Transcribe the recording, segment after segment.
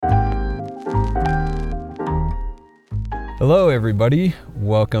Hello, everybody.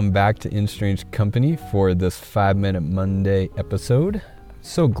 Welcome back to In Strange Company for this 5-Minute Monday episode.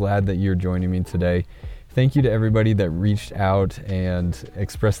 So glad that you're joining me today. Thank you to everybody that reached out and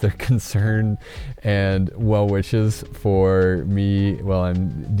expressed their concern and well wishes for me while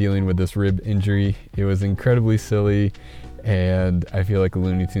I'm dealing with this rib injury. It was incredibly silly, and I feel like a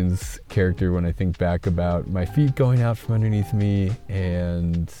Looney Tunes character when I think back about my feet going out from underneath me,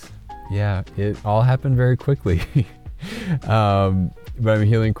 and yeah, it all happened very quickly. But I'm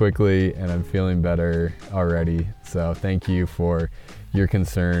healing quickly and I'm feeling better already. So thank you for your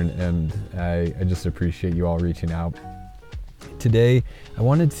concern, and I just appreciate you all reaching out. Today, I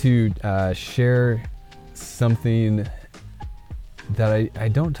wanted to share something that I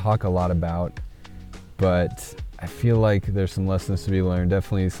don't talk a lot about, but I feel like there's some lessons to be learned,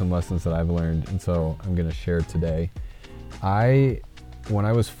 definitely some lessons that I've learned, and so I'm going to share today. When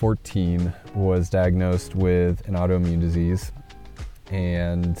I was 14, was diagnosed with an autoimmune disease,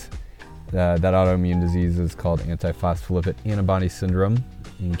 and that autoimmune disease is called antiphospholipid antibody syndrome,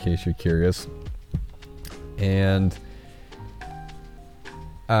 in case you're curious. And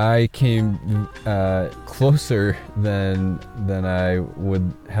I came closer than I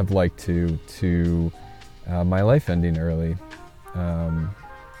would have liked to my life ending early.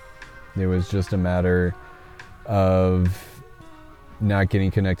 It was just a matter of not getting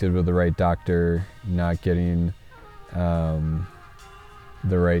connected with the right doctor, not getting the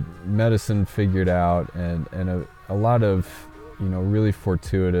right medicine figured out, and a lot of really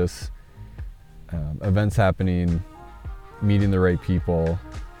fortuitous events happening, meeting the right people,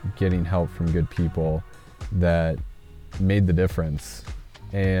 getting help from good people that made the difference.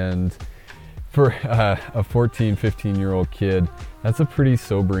 And for a 14, 15-year-old kid, that's a pretty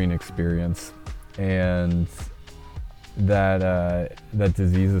sobering experience. And that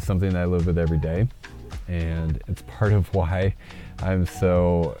disease is something that I live with every day, and it's part of why I'm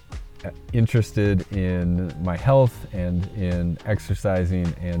so interested in my health and in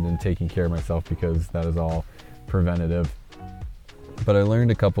exercising and in taking care of myself, because that is all preventative. But I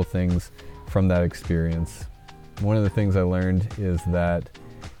learned a couple things from that experience. One of the things I learned is that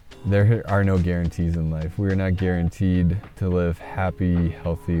there are no guarantees in life. We are not guaranteed to live happy,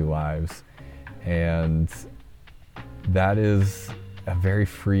 healthy lives, and that is a very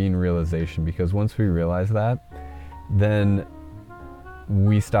freeing realization, because once we realize that, then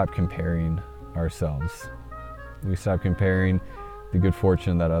we stop comparing ourselves. We stop comparing the good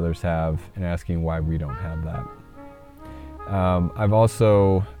fortune that others have and asking why we don't have that. I've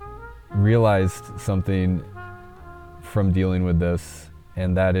also realized something from dealing with this,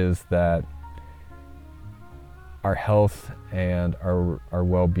 and that is that our health and our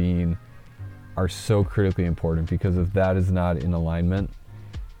well-being are so critically important, because if that is not in alignment,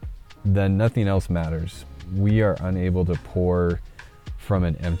 then nothing else matters. We are unable to pour from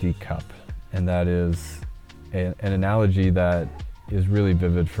an empty cup, and that is an analogy that is really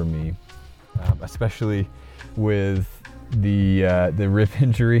vivid for me, especially with the rib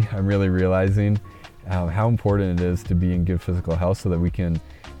injury. I'm really realizing how important it is to be in good physical health so that we can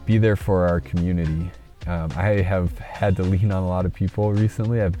be there for our community. I have had to lean on a lot of people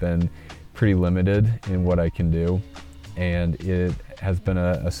recently. I've been pretty limited in what I can do, and it has been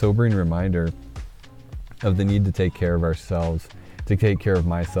a sobering reminder of the need to take care of ourselves, to take care of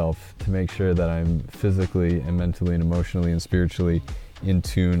myself, to make sure that I'm physically and mentally and emotionally and spiritually in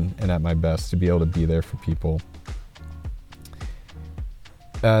tune and at my best to be able to be there for people.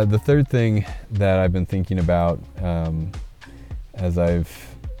 The third thing that I've been thinking about as I've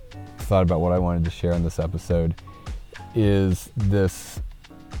thought about what I wanted to share in this episode is this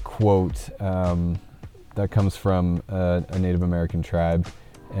quote that comes from a Native American tribe,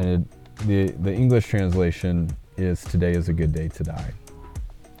 and the English translation is "Today is a good day to die."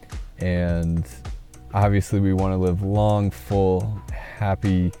 And obviously we want to live long, full,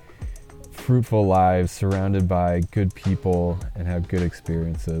 happy, fruitful lives surrounded by good people and have good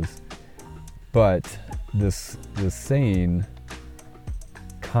experiences. But this saying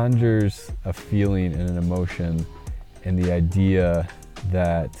conjures a feeling and an emotion, and the idea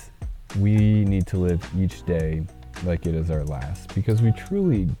that we need to live each day like it is our last, because we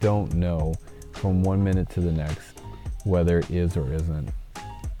truly don't know from one minute to the next whether it is or isn't.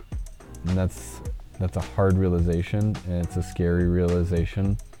 And that's a hard realization, and it's a scary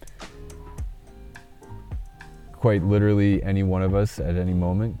realization. Quite literally, any one of us at any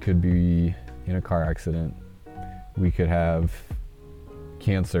moment could be in a car accident. We could have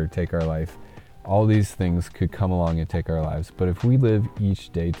cancer take our life. All these things could come along and take our lives. But if we live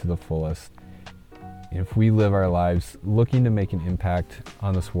each day to the fullest, if we live our lives looking to make an impact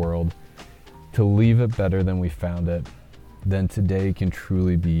on this world, to leave it better than we found it, then today can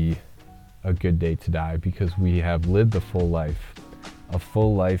truly be a good day to die, because we have lived a full life. A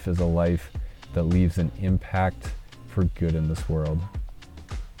full life is a life that leaves an impact for good in this world.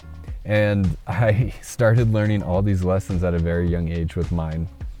 And I started learning all these lessons at a very young age with mine.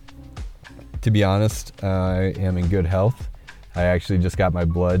 To be honest, I am in good health. I actually just got my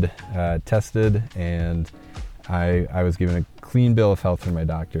blood tested, and I was given a clean bill of health from my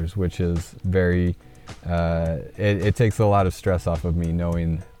doctors, which is very, it takes a lot of stress off of me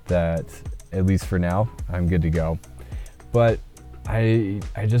knowing that, at least for now, I'm good to go. But I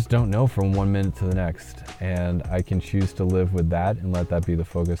just don't know from one minute to the next, and I can choose to live with that and let that be the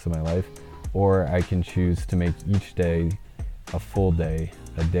focus of my life, or I can choose to make each day a full day,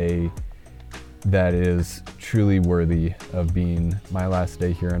 a day that is truly worthy of being my last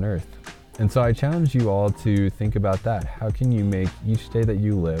day here on earth. And so I challenge you all to think about that. How can you make each day that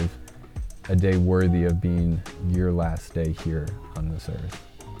you live a day worthy of being your last day here on this earth?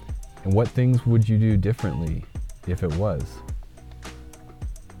 And what things would you do differently if it was?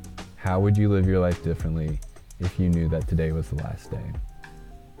 How would you live your life differently if you knew that today was the last day?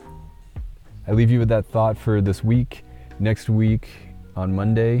 I leave you with that thought for this week. Next week on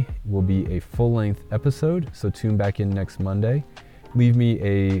Monday will be a full-length episode, so tune back in next Monday. Leave me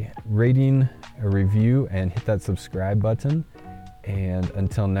a rating, a review, and hit that subscribe button. And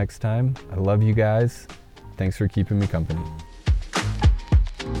until next time, I love you guys. Thanks for keeping me company.